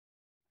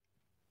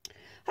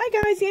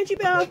Hi guys, Angie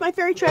Bell with my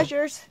fairy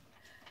treasures.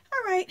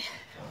 All right,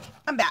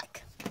 I'm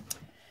back.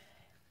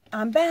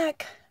 I'm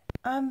back.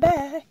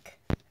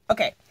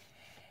 Okay,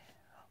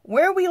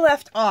 where we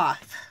left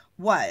off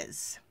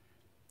was,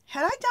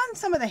 had I done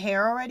some of the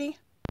hair already?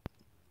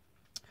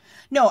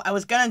 No, I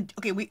was gonna,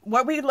 okay,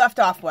 what we left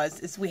off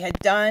was, we had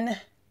done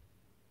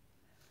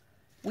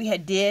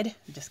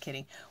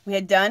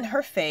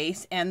her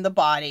face and the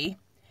body,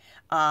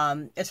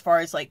 as far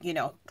as like, you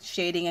know,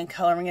 shading and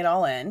coloring it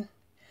all in.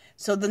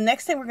 So the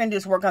next thing we're going to do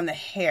is work on the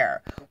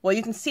hair. Well,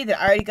 you can see that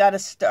I already got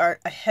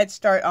a head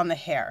start on the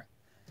hair.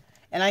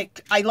 And I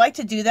like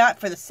to do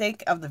that for the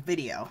sake of the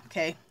video,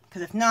 okay?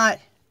 Because if not,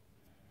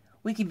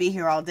 we could be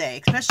here all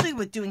day, especially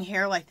with doing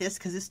hair like this,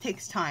 because this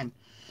takes time.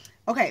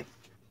 Okay,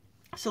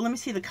 so let me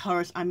see the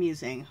colors I'm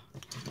using.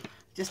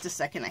 Just a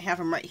second, I have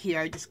them right here.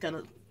 I just got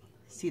to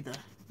see the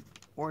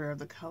order of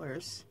the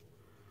colors.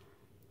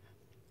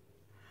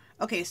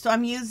 Okay, so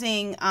I'm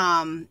using,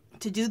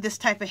 to do this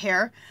type of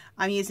hair,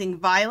 I'm using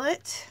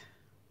violet.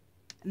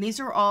 And these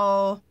are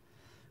all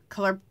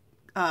color,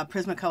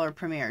 Prismacolor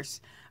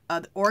Premieres.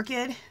 The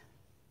orchid,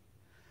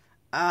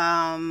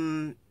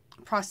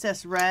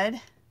 processed red,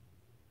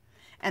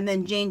 and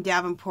then Jane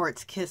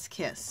Davenport's Kiss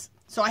Kiss.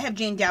 So I have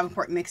Jane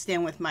Davenport mixed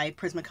in with my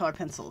Prismacolor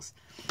pencils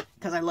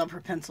because I love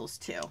her pencils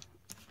too.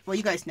 Well,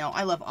 you guys know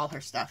I love all her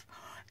stuff.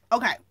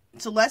 Okay,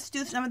 so let's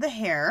do some of the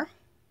hair.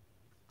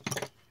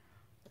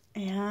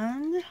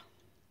 And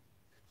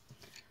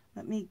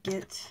let me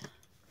get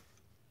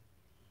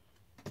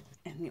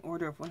in the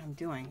order of what I'm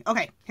doing.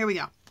 Okay, here we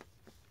go.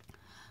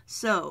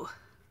 So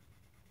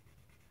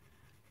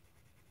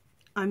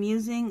I'm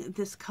using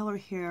this color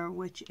here,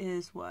 which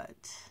is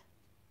what?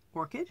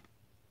 Orchid.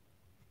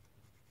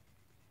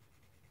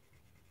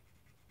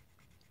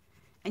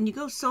 And you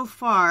go so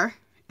far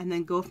and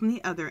then go from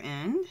the other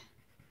end.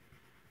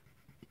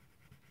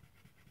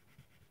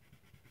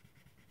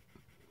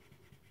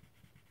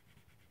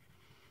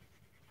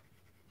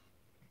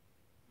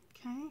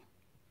 Okay.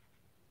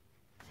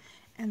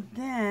 And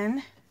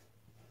then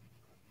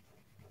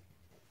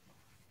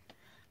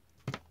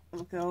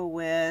we'll go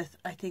with,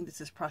 I think this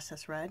is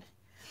processed red.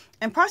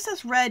 And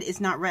processed red is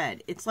not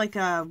red. It's like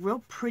a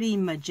real pretty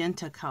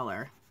magenta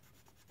color.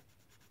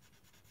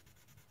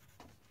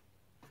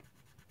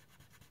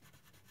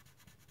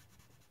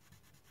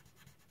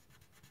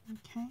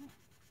 Okay.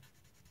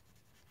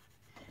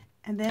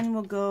 And then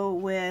we'll go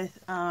with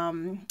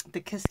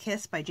the Kiss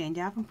Kiss by Jane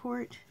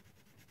Davenport.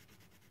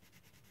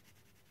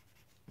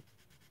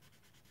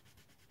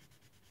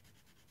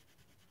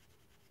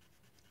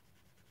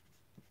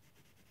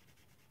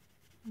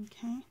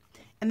 Okay,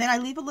 and then I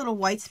leave a little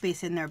white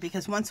space in there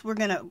because once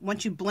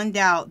you blend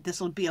out,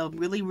 this will be a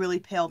really, really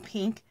pale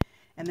pink,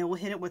 and then we'll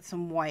hit it with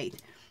some white.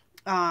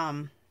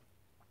 But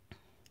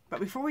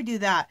before we do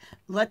that,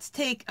 let's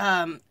take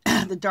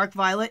the dark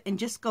violet and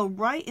just go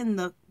right in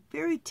the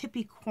very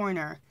tippy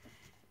corner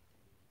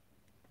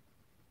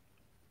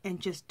and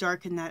just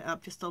darken that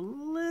up just a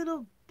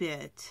little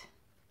bit.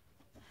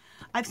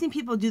 I've seen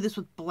people do this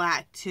with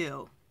black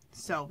too,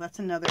 so that's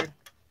another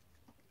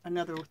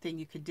thing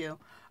you could do.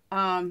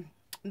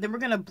 Then we're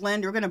going to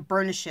blend, we're going to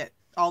burnish it,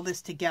 all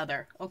this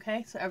together,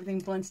 okay? So everything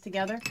blends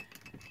together.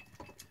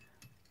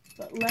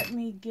 But let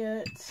me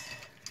get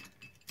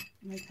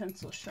my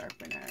pencil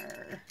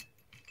sharpener.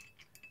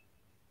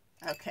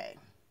 Okay.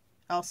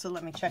 Also,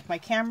 let me check my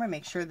camera,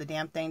 make sure the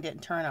damn thing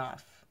didn't turn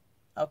off.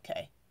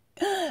 Okay.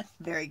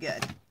 Very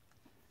good.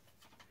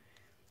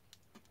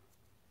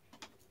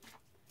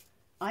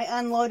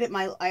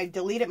 I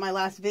deleted my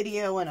last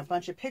video and a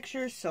bunch of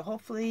pictures, so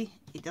hopefully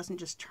it doesn't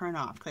just turn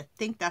off. I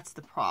think that's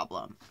the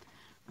problem,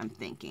 I'm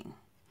thinking.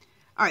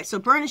 All right, so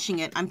burnishing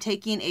it, I'm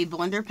taking a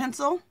blender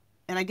pencil,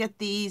 and I get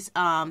these,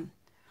 well,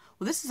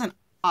 this is an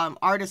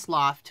Artist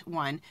Loft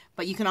one,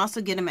 but you can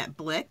also get them at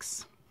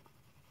Blick's.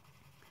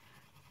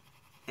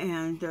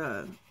 And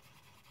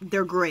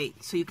they're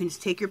great. So you can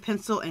just take your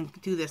pencil and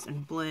do this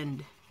and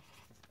blend.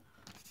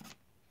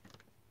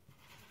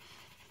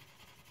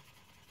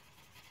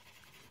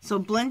 So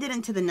blend it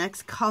into the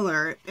next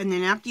color, and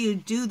then after you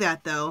do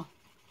that though,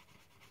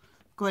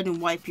 go ahead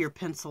and wipe your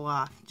pencil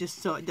off, just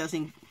so it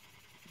doesn't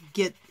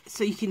get,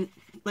 so you can,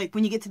 like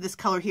when you get to this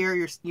color here,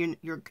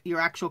 your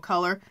actual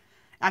color,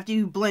 after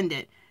you blend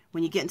it,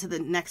 when you get into the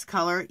next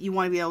color, you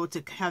want to be able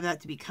to have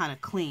that to be kind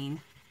of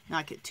clean,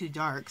 not get too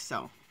dark,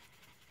 so.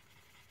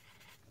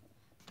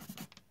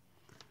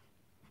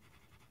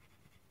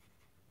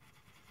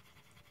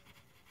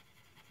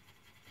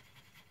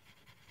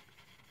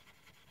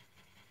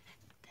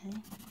 Okay.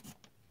 You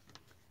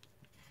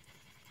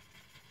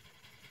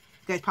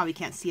guys probably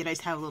can't see it. I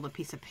just have a little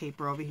piece of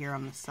paper over here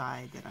on the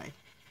side that I...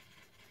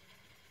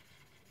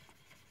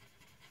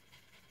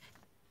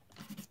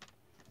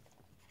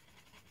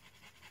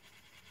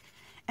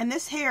 And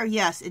this hair,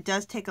 yes, it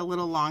does take a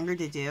little longer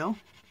to do,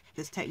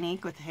 this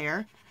technique with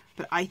hair,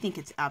 but I think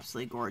it's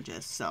absolutely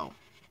gorgeous, so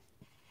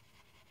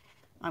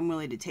I'm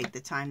willing to take the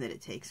time that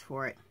it takes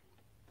for it.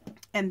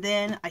 And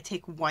then I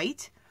take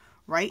white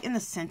right in the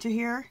center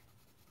here,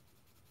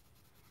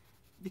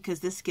 because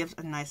this gives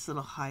a nice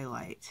little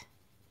highlight.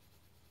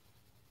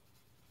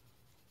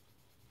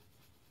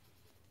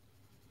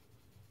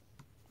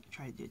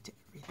 Try to do it to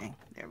everything.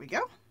 There we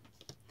go.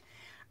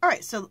 All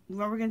right, so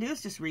what we're going to do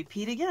is just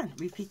repeat again.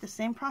 Repeat the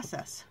same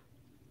process.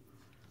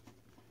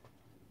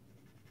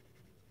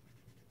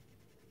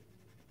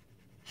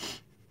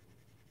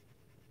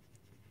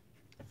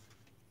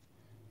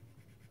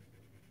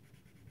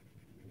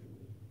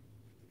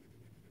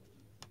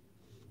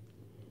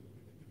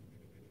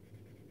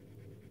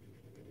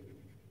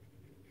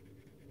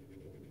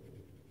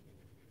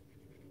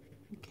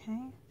 Okay,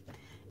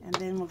 and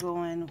then we'll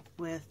go in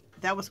with,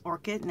 that was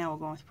Orchid, now we'll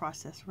go with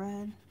Processed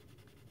Red.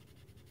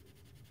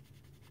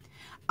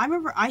 I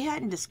remember I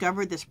hadn't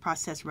discovered this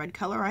Processed Red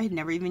color. I had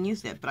never even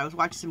used it, but I was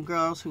watching some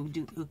girls who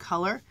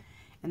color,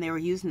 and they were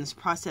using this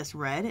Processed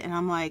Red, and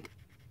I'm like,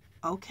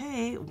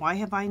 okay, why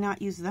have I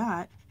not used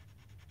that?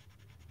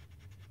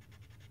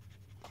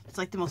 It's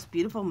like the most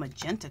beautiful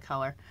magenta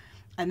color.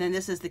 And then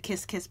this is the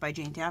Kiss Kiss by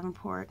Jane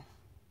Davenport.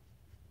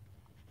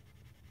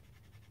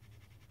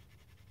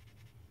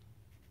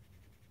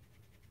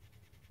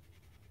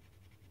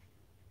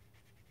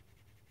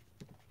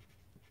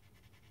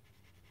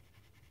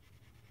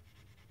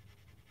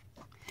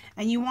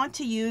 And you want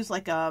to use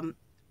like a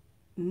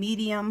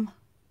medium,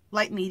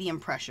 light medium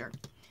pressure.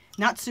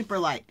 Not super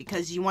light,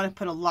 because you want to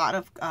put a lot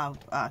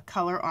of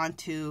color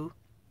onto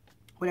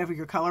whatever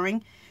you're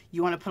coloring.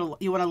 You want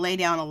to lay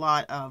down a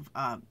lot of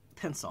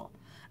pencil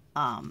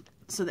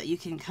so that you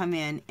can come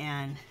in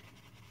and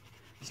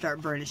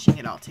start burnishing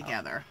it all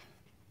together.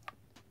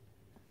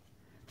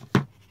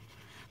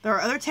 There are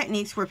other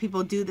techniques where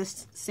people do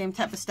this same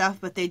type of stuff,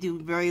 but they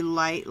do very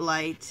light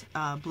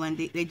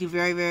blending. They do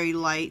very, very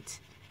light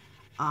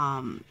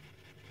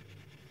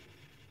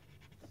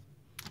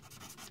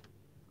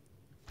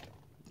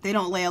they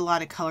don't lay a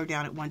lot of color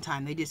down at one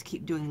time. They just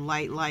keep doing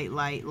light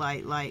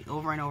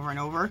over and over and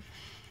over.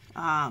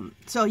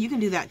 So you can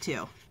do that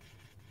too.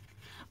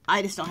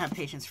 I just don't have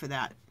patience for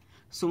that.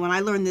 So when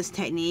I learned this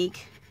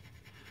technique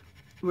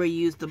where you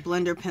use the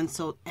blender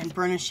pencil and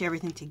burnish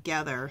everything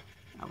together,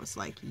 I was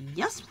like,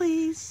 yes,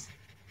 please.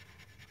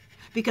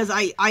 Because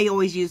I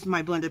always use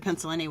my blender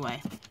pencil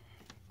anyway.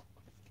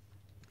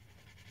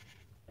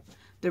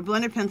 The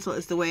blender pencil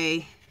is the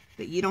way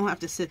that you don't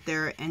have to sit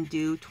there and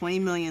do 20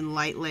 million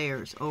light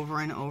layers over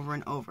and over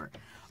and over.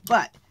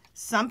 But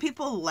some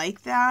people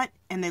like that,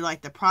 and they like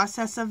the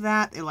process of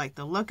that. They like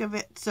the look of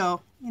it.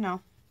 So, you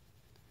know,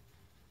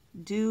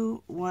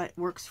 do what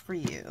works for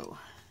you.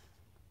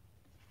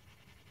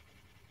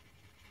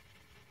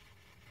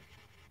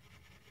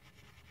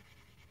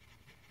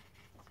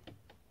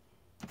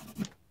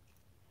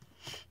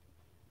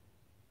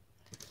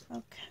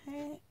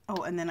 Okay.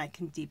 Oh, and then I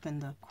can deepen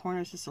the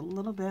corners just a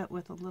little bit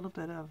with a little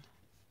bit of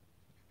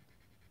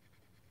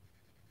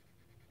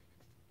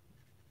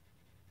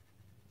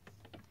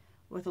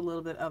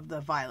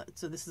the violet.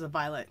 So this is a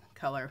violet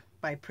color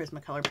by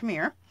Prismacolor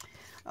Premier.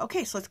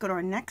 Okay, so let's go to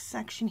our next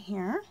section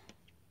here.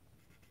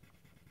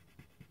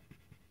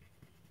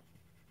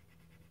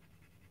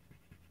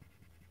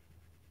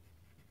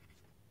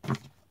 Okay.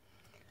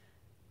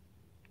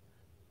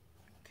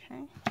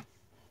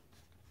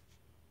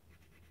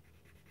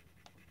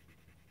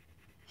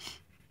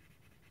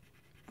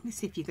 Let me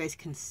see if you guys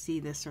can see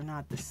this or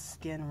not, the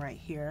skin right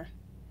here.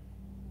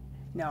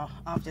 No,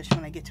 I'll just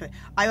when I get to it.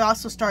 I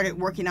also started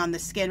working on the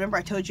skin. Remember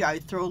I told you I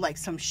would throw like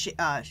some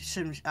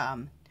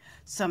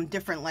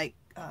different like,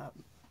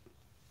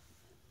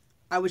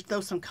 I would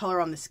throw some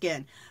color on the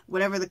skin.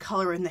 Whatever the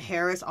color in the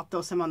hair is, I'll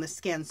throw some on the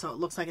skin so it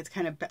looks like it's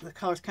kind of, the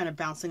color's kind of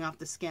bouncing off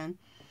the skin.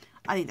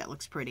 I think that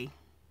looks pretty.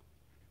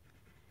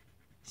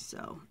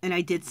 So, and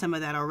I did some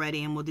of that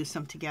already, and we'll do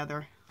some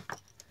together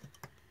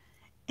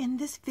in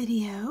this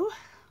video.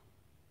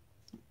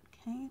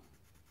 Okay.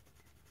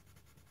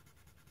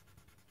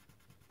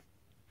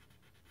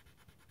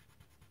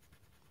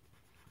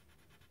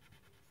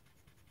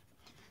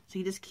 So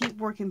you just keep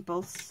working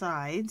both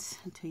sides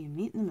until you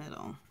meet in the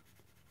middle.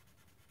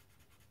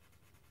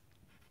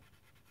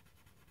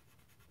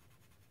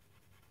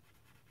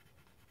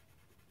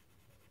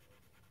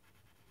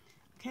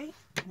 Okay,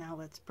 now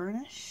let's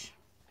burnish.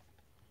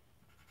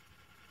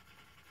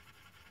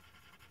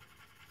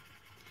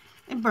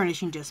 And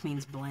burnishing just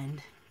means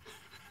blend.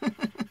 But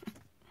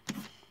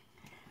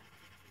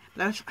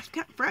I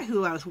forgot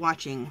who I was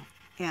watching,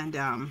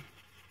 and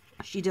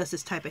she does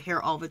this type of hair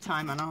all the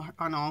time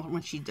on all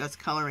when she does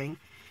coloring,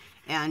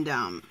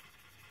 and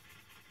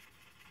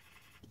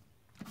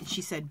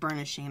she said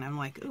burnishing, and I'm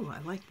like, ooh, I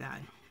like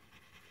that.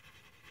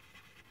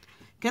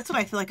 That's what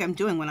I feel like I'm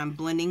doing when I'm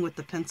blending with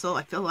the pencil.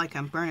 I feel like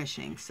I'm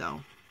burnishing,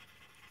 so.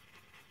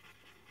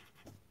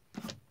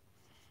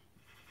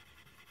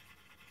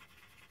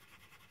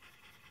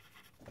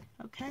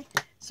 Okay,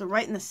 so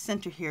right in the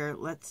center here,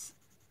 let's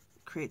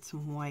create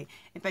some white.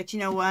 In fact, you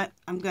know what?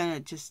 I'm going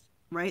to just,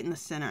 right in the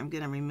center, I'm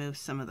going to remove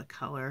some of the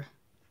color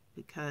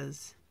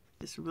because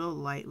just real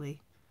lightly.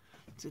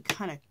 So it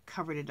kind of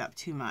covered it up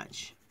too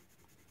much.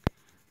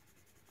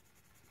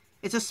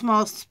 It's a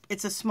small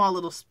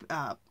little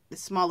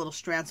small little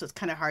strands, so it's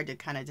kind of hard to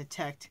kind of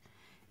detect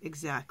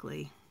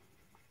exactly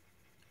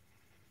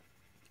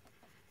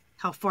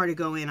how far to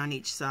go in on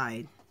each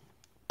side.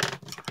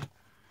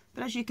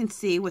 But as you can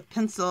see with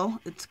pencil,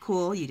 it's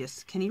cool. You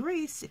just can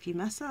erase if you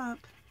mess up.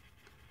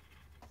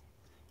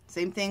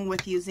 Same thing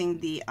with using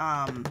the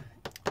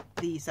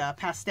these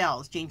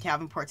pastels, Jane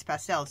Davenport's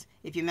pastels.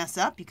 If you mess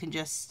up, you can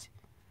just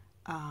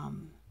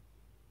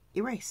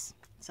erase.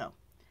 So,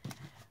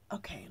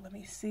 okay, let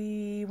me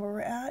see where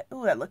we're at.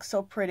 Oh, that looks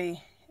so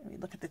pretty. Let me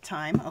look at the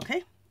time.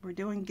 Okay, we're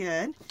doing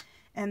good.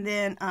 And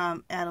then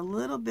add a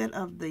little bit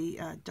of the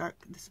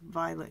this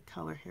violet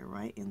color here,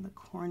 right in the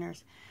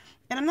corners.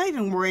 And I'm not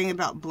even worrying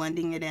about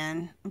blending it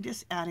in. I'm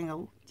just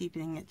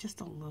deepening it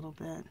just a little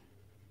bit.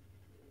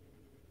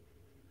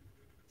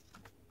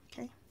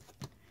 Okay.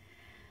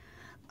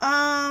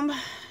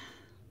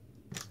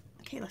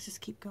 Okay, let's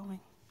just keep going.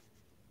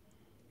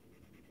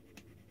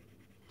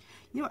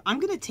 You know what? I'm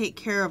going to take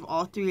care of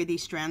all 3 of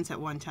these strands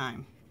at one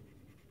time.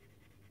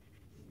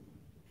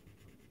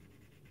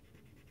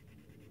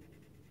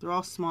 They're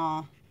all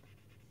small.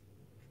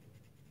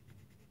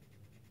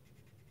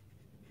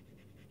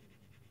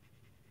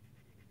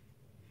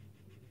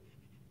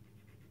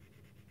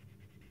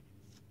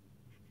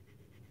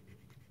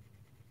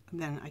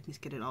 And then I can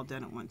just get it all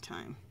done at one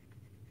time.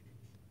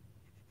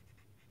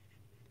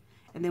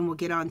 And then we'll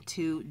get on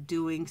to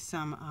doing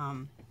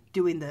some,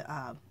 doing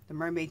the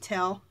mermaid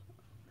tail.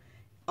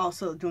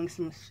 Also doing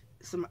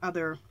some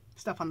other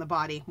stuff on the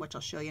body, which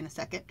I'll show you in a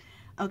second.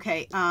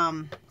 Okay,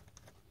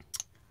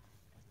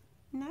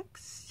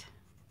 next.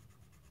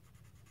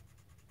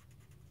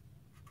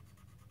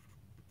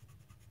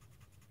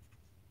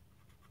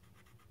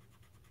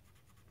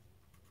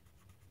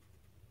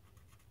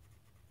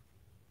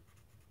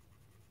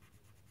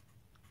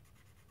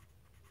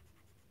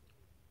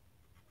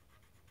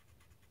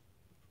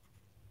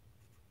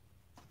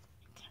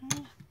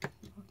 Okay,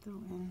 we'll throw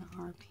in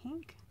our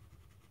pink,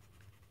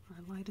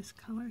 our lightest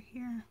color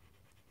here.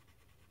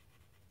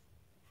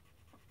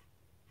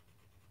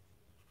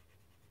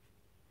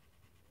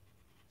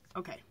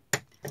 Okay,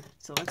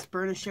 so let's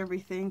burnish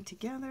everything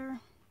together.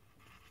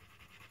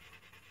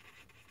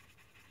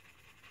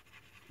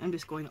 I'm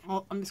just going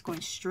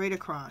straight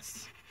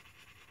across.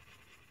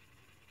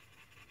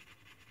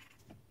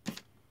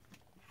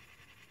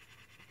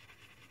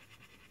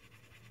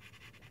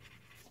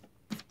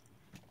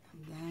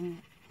 And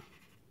then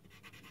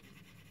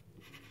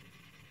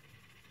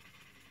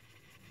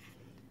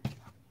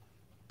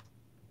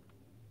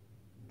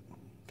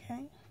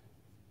okay.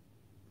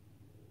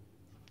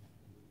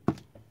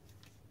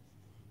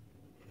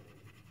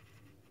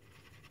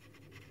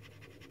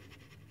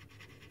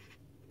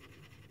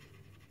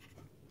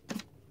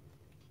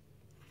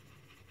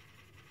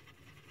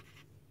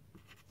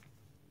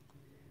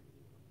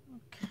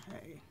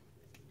 Okay.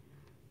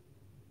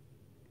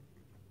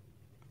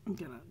 I'm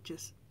gonna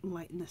just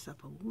lighten this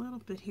up a little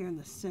bit here in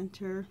the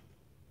center.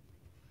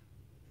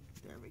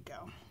 There we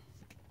go.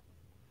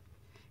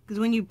 Because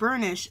when you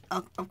burnish,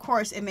 of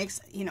course, it makes,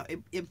 you know,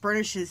 it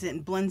burnishes it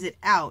and blends it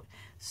out.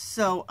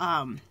 So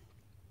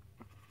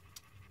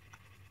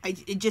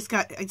it's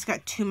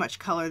got too much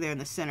color there in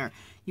the center.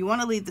 You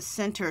want to leave the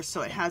center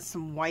so it has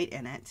some white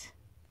in it,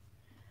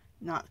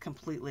 not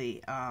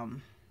completely.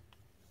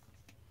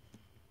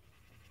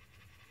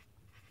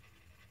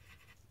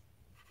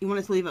 You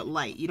want to leave it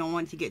light. You don't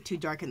want it to get too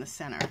dark in the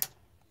center,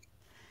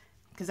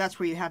 because that's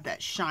where you have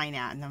that shine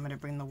at. And I'm going to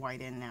bring the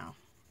white in now.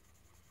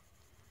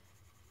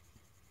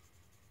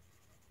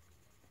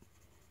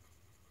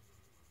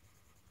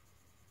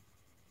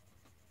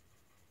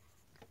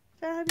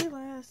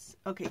 Fabulous.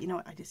 Okay, you know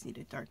what? I just need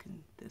to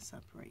darken this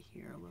up right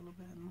here a little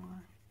bit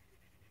more.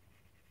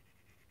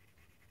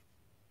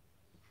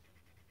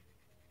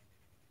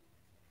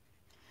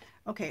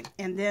 Okay,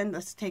 and then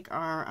let's take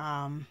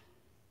our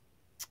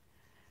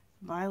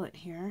violet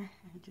here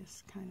and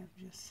just kind of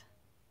just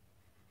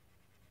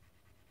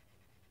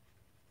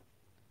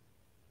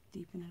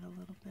deepen it a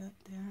little bit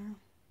there.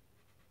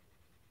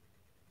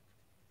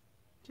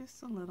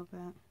 Just a little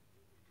bit.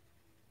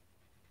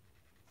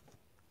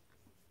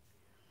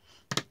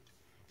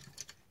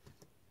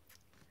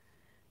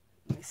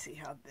 Let me see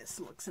how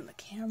this looks in the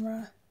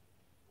camera.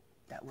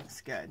 That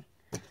looks good.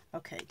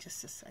 Okay,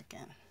 just a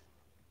second.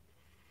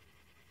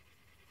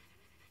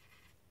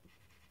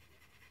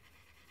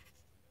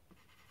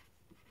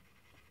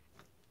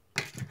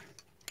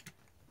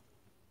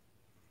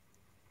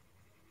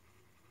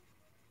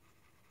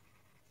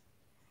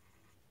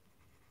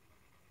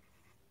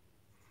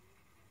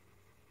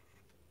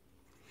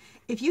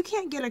 If you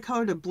can't get a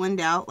color to blend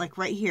out, like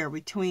right here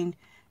between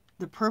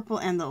the purple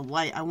and the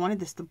light, I wanted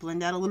this to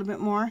blend out a little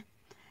bit more.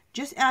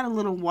 Just add a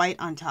little white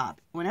on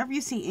top. Whenever you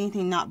see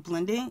anything not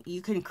blending,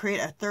 you can create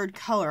a third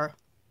color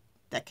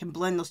that can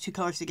blend those two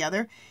colors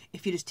together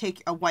if you just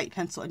take a white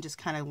pencil and just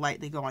kind of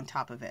lightly go on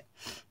top of it.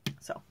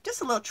 So,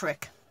 just a little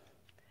trick.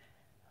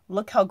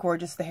 Look how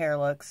gorgeous the hair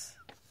looks.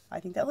 I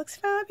think that looks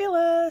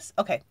fabulous.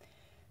 Okay,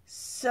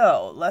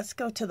 so let's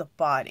go to the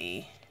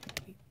body.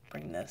 Let me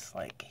bring this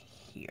like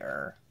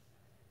here.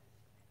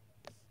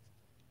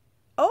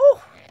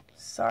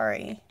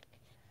 sorry.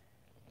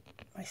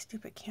 My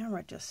stupid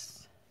camera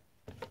just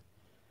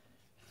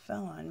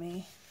fell on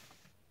me.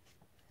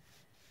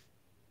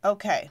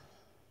 Okay.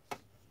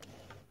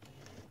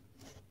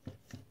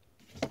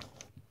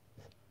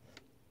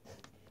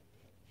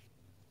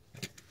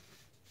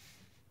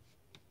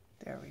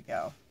 There we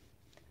go.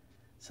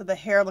 So the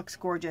hair looks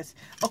gorgeous.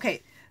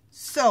 Okay,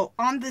 so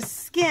on the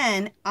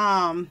skin,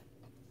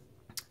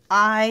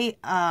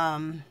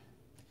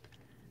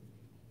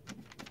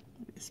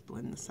 just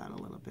blend this out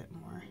a little bit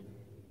more.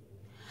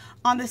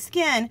 On the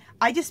skin,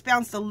 I just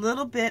bounced a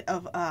little bit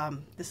of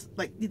this,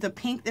 like the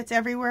pink that's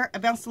everywhere. I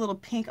bounced a little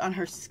pink on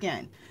her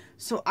skin.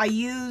 So I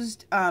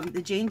used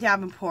the Jane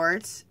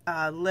Davenport's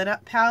Lit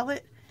Up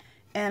palette,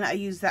 and I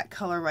used that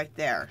color right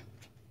there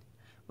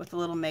with a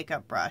little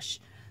makeup brush.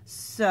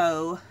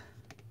 So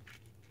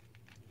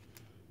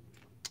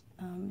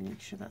make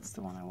sure that's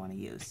the one I want to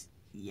use.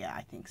 Yeah,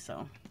 I think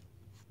so.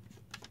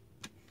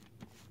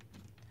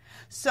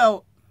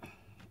 So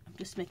I'm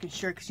just making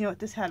sure, because you know what,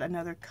 this had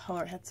another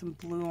color, it had some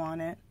blue on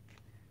it.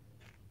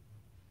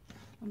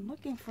 I'm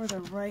looking for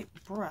the right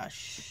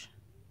brush.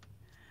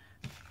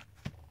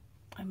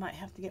 I might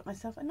have to get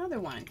myself another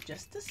one.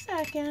 Just a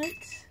second.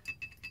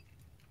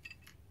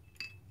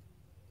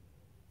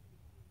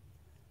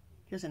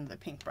 Here's another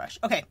pink brush.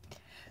 Okay,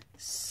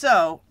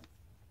 so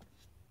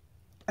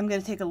I'm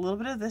going to take a little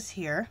bit of this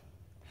here,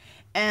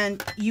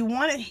 and you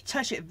want to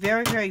touch it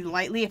very, very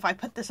lightly. If I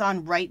put this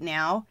on right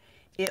now,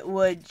 it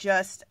would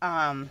just, if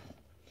I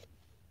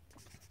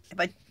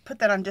put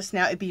that on just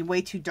now, it'd be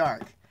way too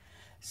dark.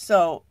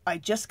 So I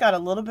just got a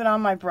little bit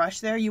on my brush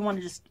there. You want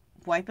to just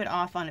wipe it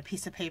off on a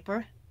piece of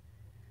paper,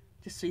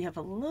 just so you have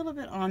a little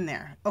bit on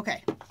there.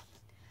 Okay,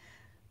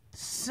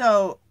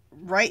 so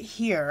right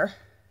here,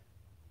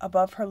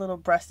 above her little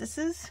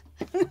breastises,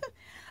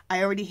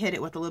 I already hit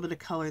it with a little bit of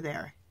color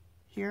there.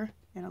 Here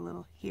and a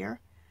little here.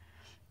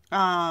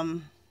 I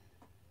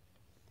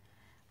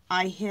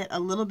hit a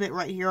little bit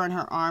right here on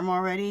her arm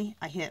already.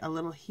 I hit a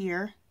little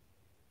here.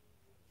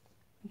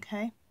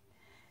 Okay.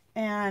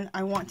 And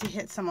I want to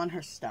hit some on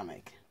her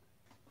stomach.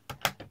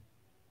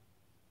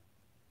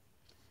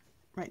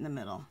 Right in the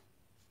middle.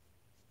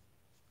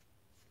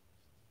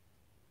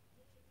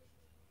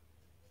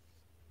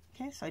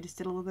 Okay, so I just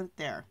did a little bit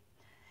there.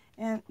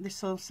 And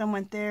so some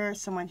went there,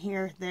 some went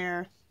here,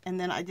 there, and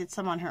then I did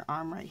some on her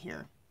arm right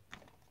here.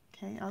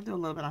 Okay, I'll do a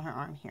little bit on her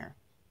arm here.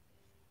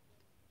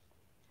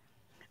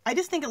 I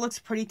just think it looks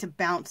pretty to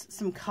bounce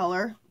some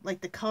color, like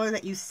the color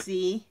that you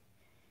see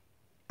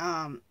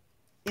in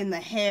the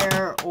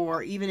hair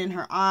or even in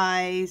her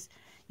eyes.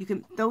 You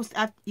can throw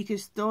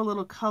a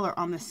little color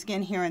on the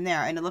skin here and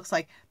there, and it looks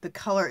like the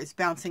color is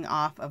bouncing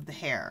off of the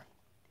hair,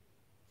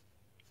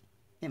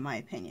 in my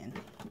opinion,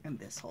 in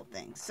this whole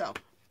thing. So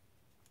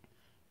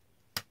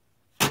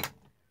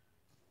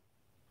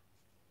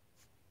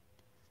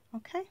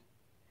okay.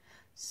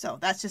 So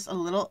that's just a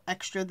little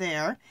extra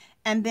there.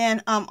 And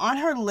then on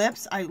her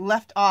lips, I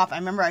left off, I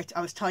remember I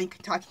was talking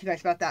to you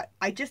guys about that.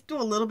 I just do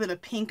a little bit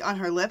of pink on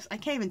her lips. I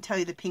can't even tell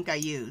you the pink I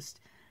used.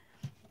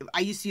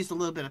 I used to use a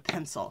little bit of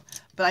pencil.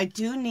 But I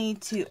do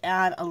need to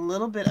add a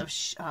little bit of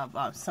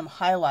some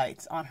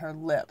highlights on her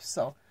lips.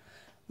 So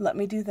let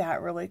me do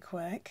that really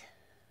quick.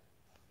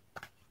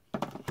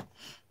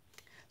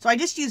 So I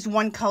just used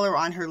one color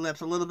on her lips,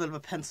 a little bit of a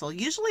pencil.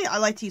 Usually I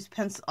like to use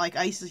pencil, like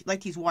I used to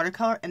like to use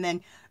watercolor and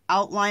then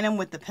outline them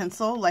with the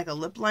pencil like a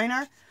lip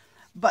liner.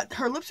 But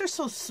her lips are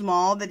so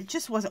small that it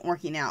just wasn't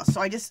working out. So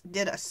I just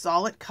did a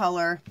solid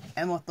color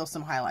and we'll throw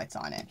some highlights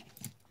on it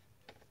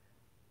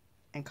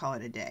and call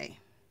it a day.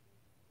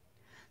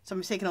 So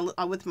I'm taking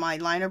with my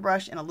liner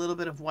brush and a little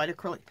bit of white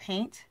acrylic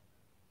paint.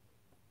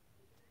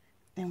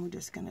 And we're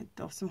just going to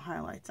throw some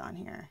highlights on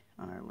here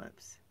on our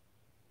lips.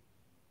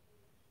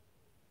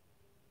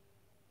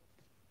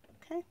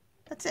 Okay,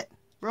 that's it.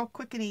 Real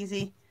quick and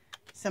easy,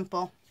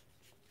 simple.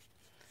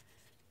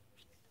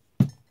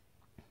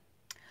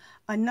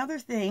 Another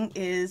thing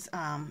is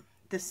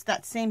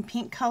that same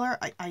pink color,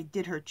 I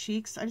did her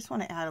cheeks. I just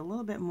want to add a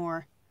little bit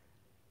more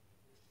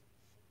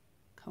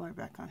color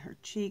back on her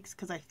cheeks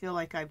because I feel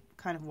like I've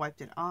kind of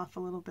wiped it off a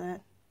little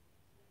bit.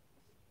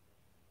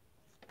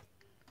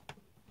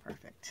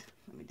 Perfect.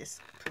 Let me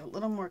just put a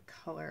little more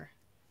color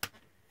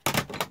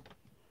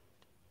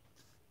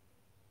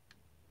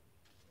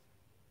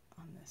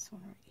on this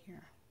one right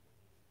here.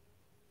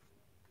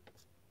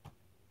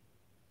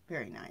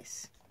 Very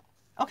nice.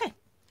 Okay.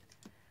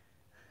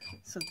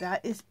 So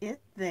that is it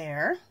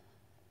there.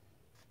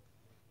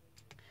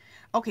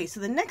 Okay, so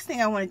the next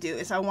thing I want to do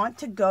is I want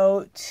to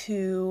go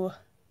to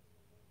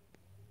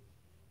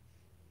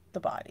the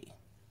body.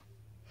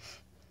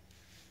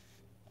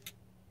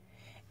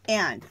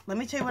 And let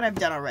me tell you what I've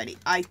done already.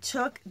 I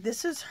took,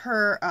 this is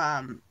her,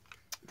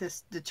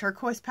 the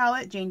turquoise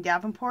palette, Jane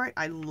Davenport.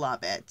 I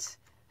love it.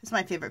 It's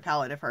my favorite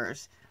palette of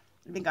hers.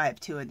 I think I have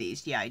 2 of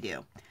these. Yeah, I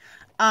do.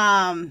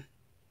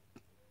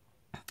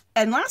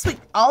 And last week,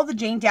 all the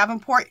Jane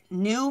Davenport, the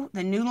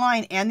new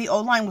line and the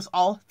old line was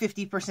all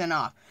 50%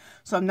 off.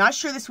 So I'm not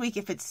sure this week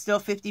if it's still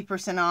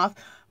 50% off,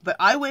 but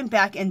I went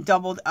back and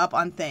doubled up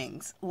on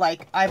things.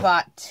 Like I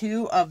bought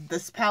 2 of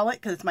this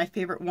palette because it's my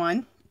favorite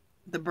one,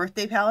 the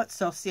birthday palette.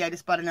 So see, I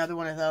just bought another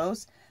one of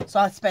those. So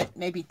I spent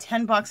maybe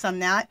 10 bucks on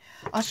that.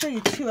 I'll show you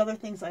 2 other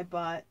things I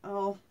bought.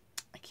 Oh,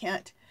 I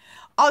can't.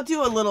 I'll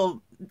do a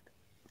little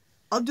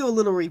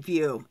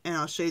review and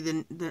I'll show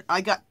you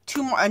I got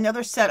 2 more,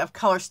 another set of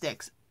color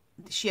sticks.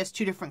 She has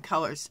 2 different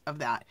colors of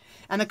that.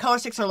 And the color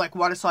sticks are like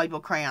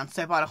water-soluble crayons.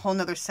 So I bought a whole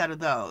nother set of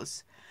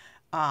those.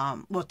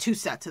 Well, 2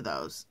 sets of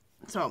those.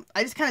 So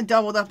I just kind of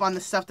doubled up on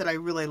the stuff that I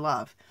really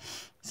love.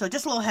 So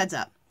just a little heads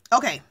up.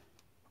 Okay.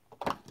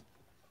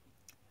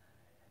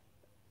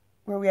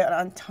 Where are we at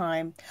on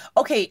time?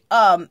 Okay,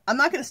 I'm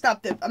not gonna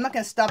stop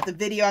the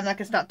video. I'm not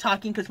gonna stop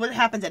talking because what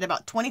happens at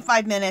about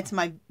 25 minutes,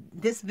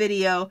 this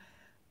video,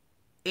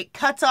 it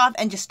cuts off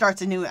and just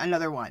starts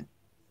another one.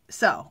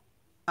 So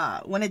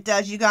when it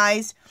does, you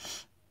guys,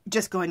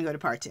 just go ahead and go to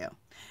part 2.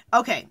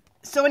 Okay,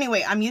 so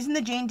anyway, I'm using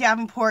the Jane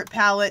Davenport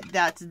palette.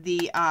 That's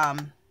the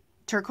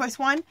turquoise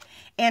one.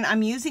 And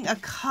I'm using a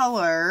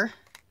color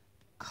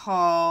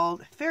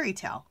called Fairy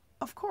Tale,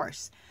 of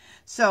course.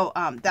 So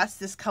that's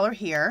this color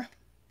here.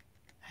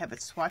 I have it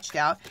swatched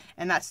out.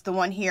 And that's the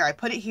one here. I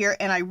put it here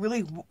and I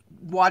really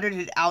watered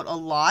it out a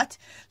lot.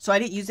 So I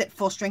didn't use it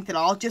full strength at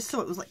all. Just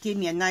so it was like gave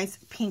me a nice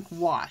pink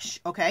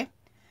wash. Okay.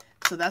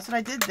 So that's what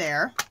I did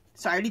there.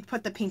 So I already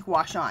put the pink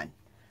wash on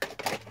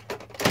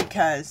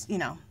because, you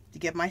know, to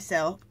give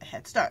myself a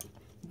head start.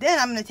 Then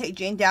I'm going to take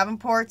Jane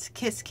Davenport's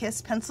Kiss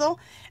Kiss pencil,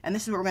 and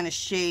this is what we're going to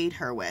shade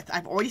her with.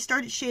 I've already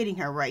started shading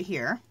her right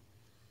here.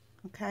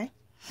 Okay.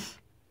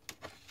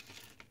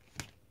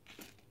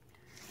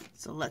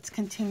 So let's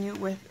continue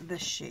with the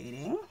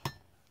shading.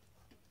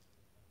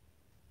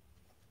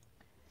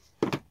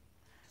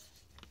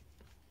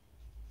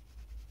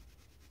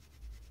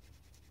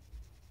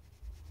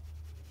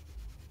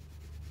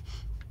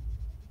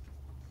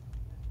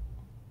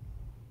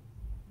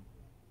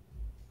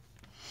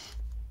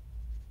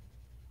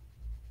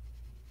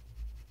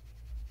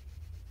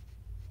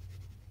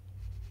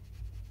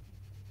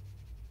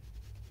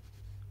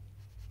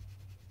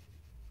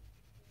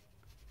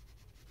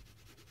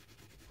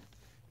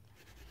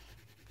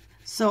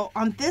 So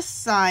on this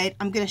side,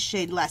 I'm going to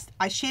shade less.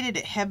 I shaded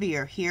it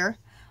heavier here.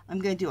 I'm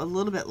going to do a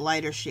little bit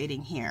lighter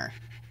shading here,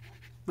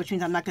 which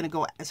means I'm not going to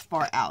go as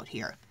far out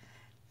here.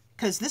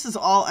 Because this is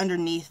all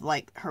underneath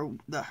like her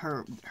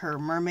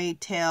mermaid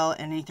tail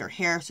and underneath her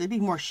hair. So it'd be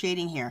more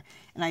shading here.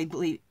 And I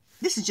believe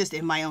this is just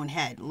in my own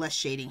head, less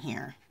shading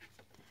here.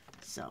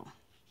 So,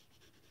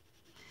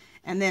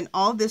 and then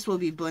all this will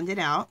be blended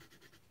out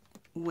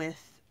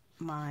with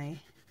my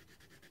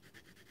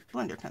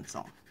blender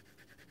pencil.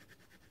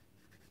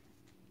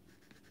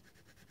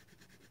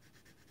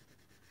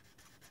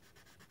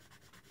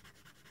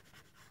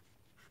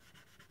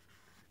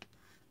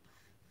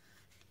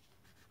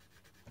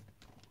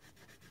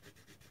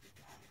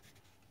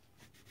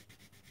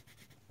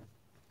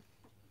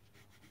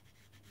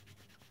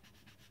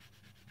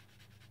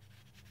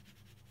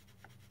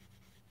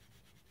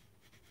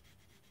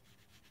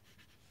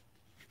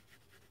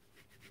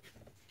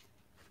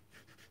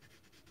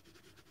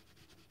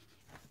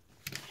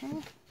 Okay.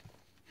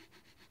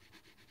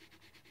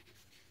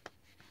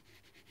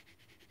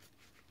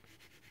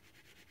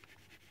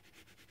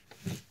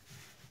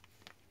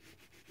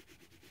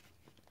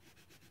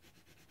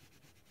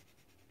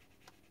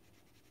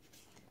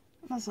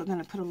 I'm also going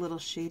to put a little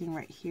shading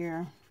right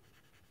here.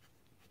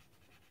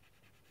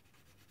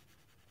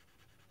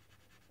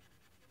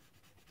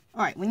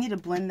 All right, we need to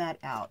blend that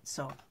out.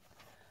 So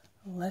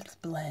let's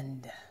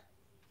blend.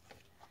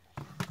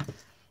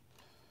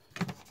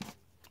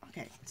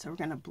 Okay, so we're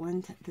going to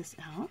blend this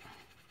out.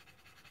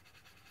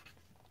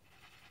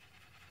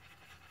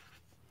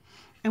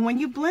 And when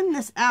you blend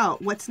this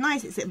out, what's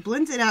nice is it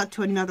blends it out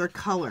to another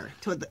color,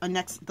 to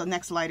the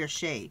next lighter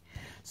shade.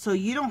 So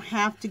you don't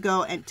have to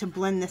go and to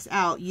blend this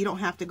out, you don't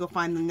have to go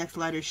find the next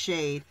lighter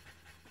shade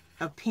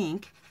of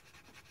pink.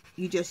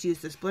 You just use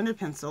this blender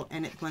pencil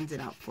and it blends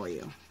it out for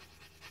you.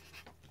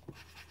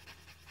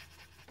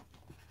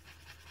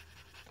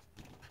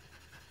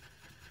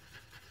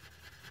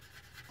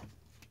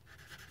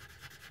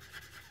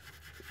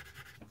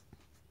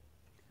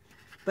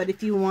 But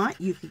if you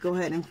want, you could go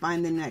ahead and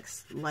find the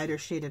next lighter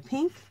shade of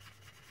pink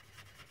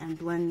and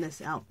blend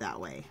this out that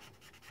way.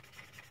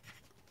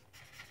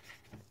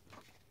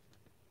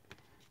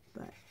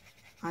 But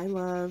I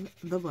love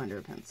the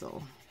blender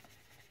pencil.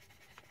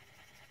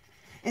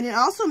 And it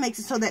also makes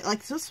it so that,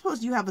 like, so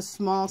suppose you have a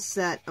small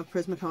set of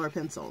Prismacolor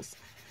pencils.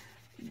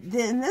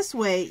 Then this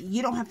way,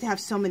 you don't have to have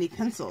so many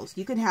pencils.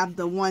 You could have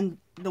the one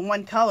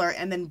color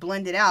and then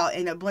blend it out,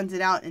 and it blends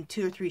it out in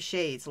 2 or 3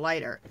 shades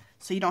lighter.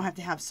 So you don't have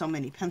to have so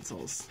many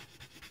pencils.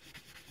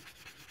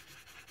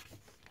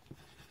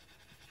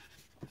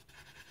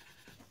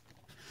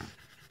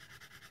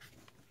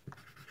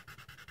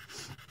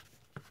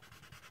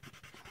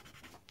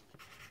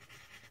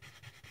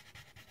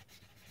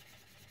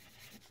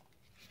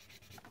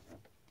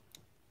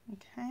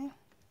 Okay.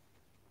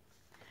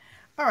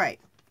 All right.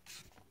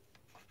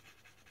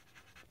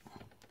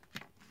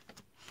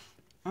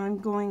 I'm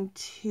going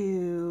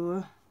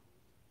to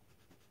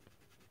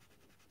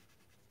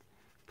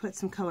put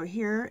some color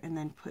here and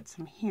then put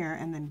some here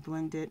and then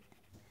blend it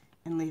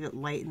and leave it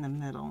light in the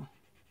middle.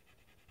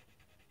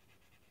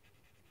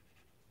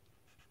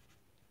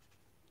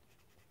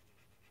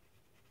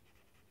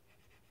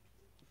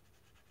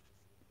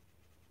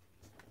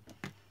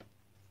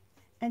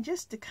 And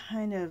just to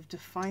kind of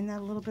define that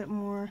a little bit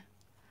more,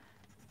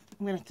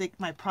 I'm going to take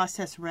my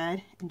Process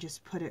Red and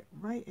just put it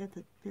right at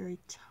the very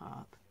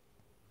top.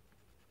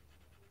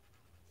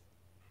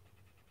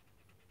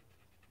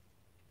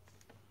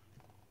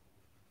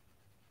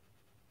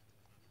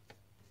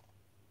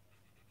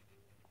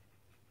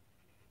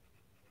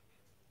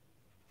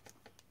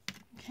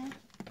 Okay,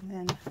 and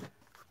then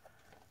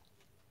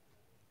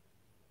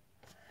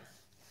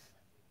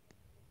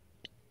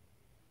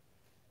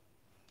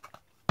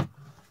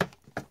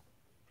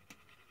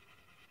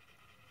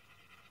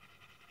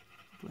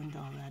blend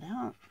all that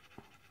out,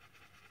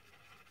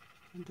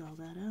 blend all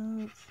that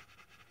out,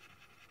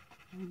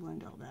 and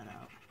blend all that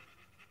out.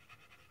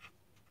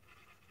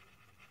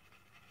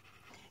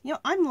 You know,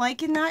 I'm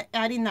liking that,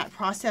 adding that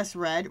Process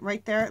Red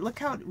right there. Look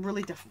how it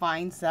really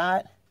defines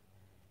that.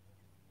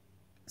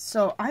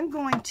 So I'm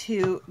going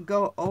to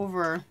go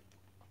over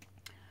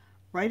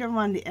right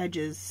around the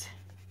edges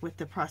with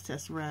the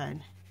Process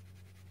Red,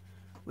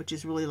 which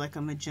is really like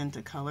a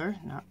magenta color,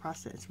 not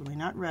process. It's really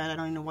not red. I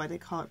don't even know why they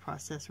call it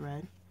Process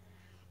Red.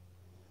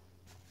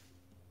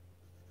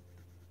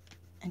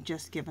 And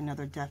just give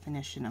another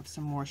definition of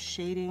some more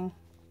shading,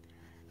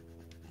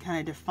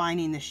 kind of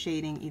defining the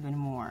shading even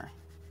more.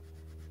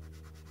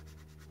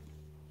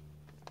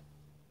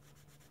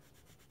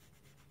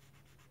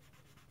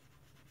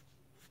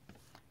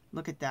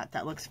 Look at that.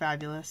 That looks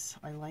fabulous.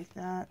 I like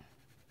that.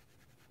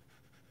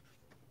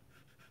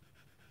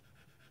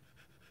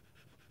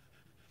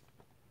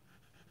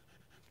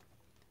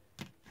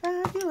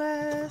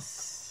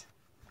 Fabulous.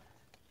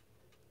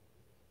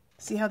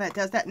 See how that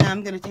does that? Now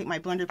I'm going to take my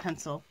blender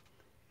pencil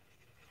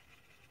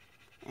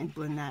and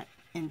blend that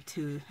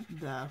into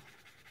the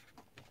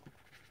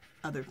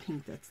other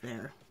pink that's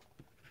there.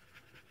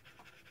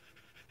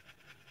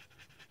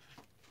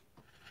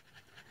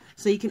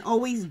 So you can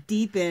always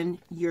deepen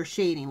your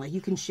shading. Like you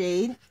can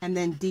shade and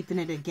then deepen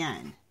it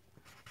again.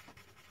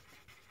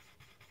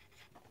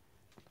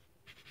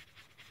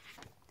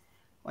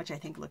 Which I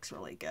think looks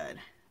really good.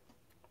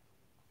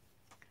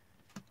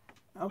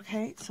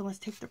 Okay, so let's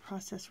take the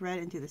Process Red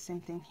and do the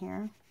same thing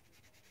here.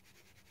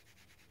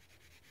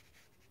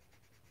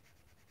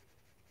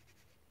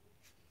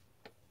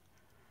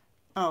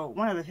 Oh,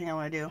 one other thing I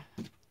want to do,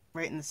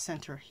 right in the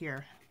center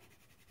here.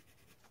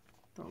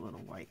 Throw a little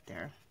white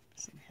there.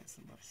 So it has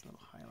a nice little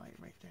highlight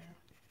right there.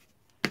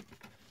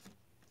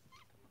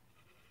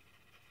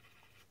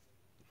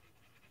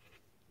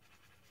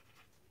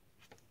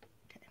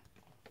 Okay.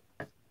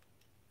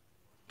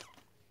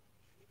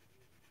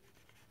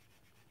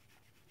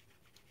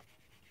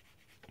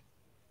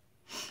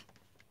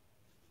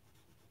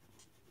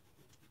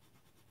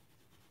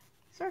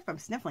 Sorry if I'm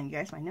sniffling, you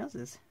guys. My nose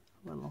is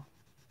a little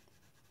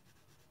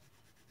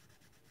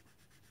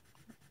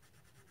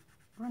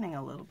running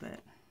a little bit.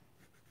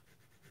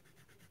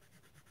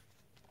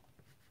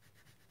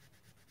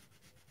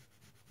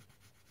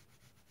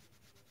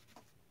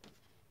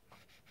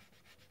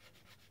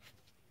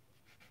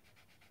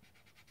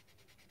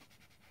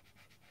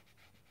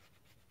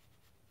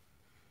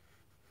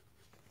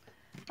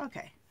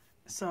 Okay,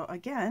 so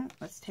again,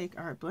 let's take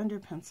our blender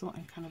pencil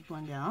and kind of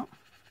blend out.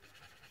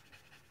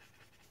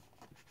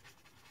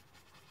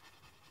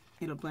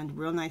 It'll blend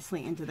real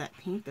nicely into that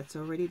pink that's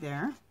already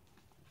there.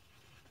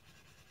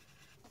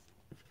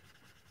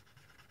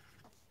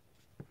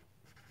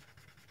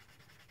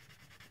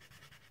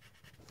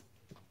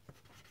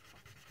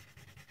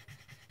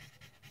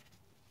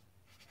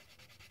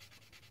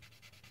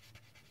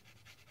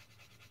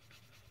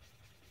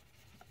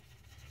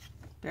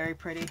 Very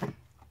pretty.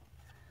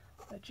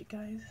 Let you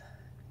guys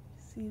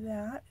see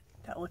that.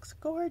 That looks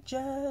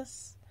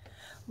gorgeous.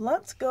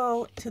 Let's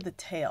go to the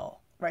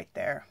tail right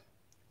there.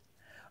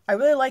 I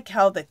really like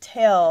how the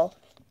tail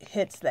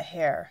hits the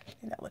hair. I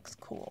think that looks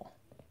cool.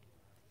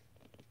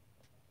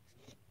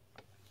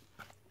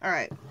 All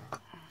right,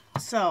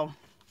 so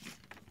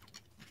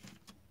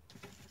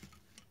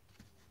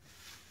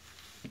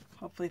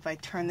hopefully if I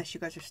turn this, you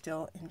guys are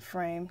still in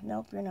frame.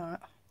 Nope, you're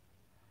not.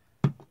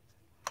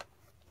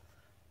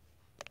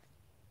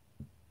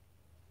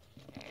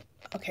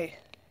 Okay,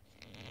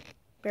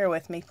 bear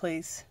with me,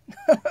 please.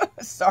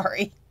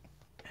 Sorry.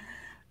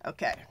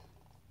 Okay.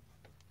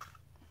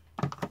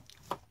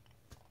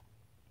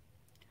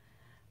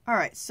 All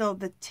right, so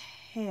the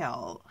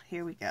tail,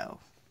 here we go.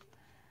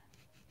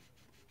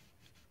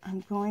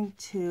 I'm going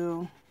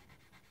to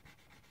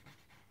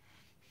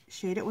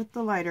shade it with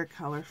the lighter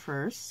color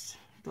first,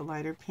 the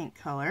lighter pink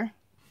color.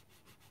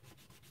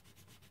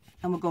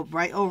 And we'll go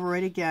right over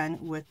it again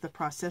with the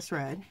Process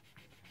Red,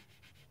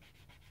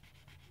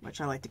 which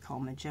I like to call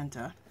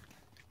magenta.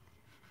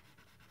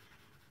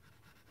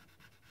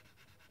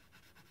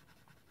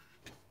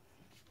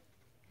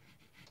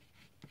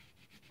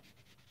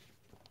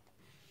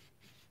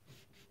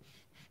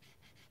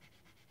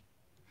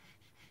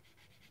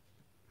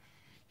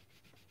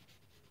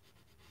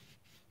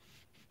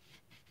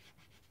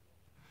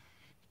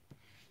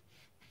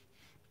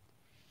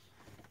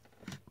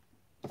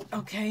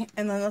 Okay,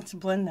 and then let's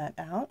blend that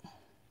out.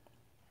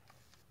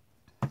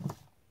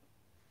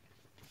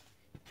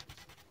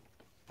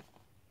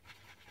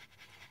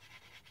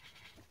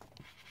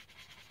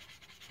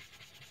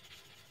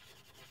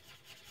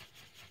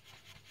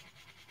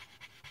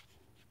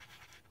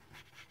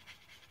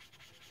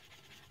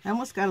 I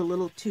almost got a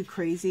little too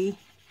crazy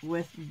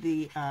with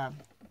the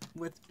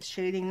with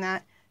shading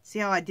that. See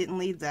how I didn't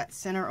leave that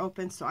center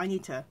open? So I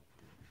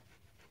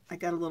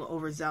got a little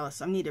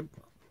overzealous. I need to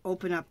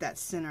open up that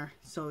center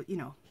so, you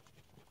know,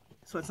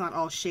 so it's not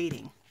all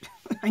shading.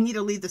 I need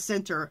to leave the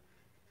center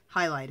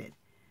highlighted.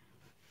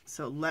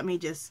 So let me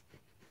just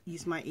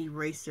use my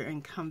eraser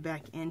and come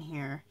back in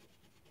here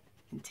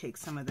and take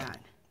some of that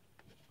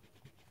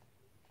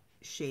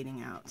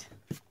shading out.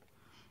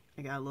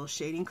 I got a little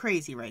shading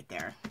crazy right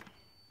there.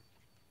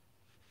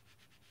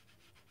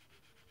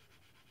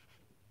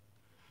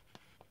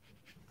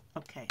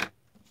 Okay,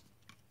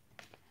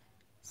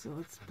 so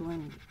let's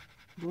blend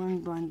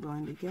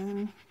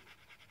again.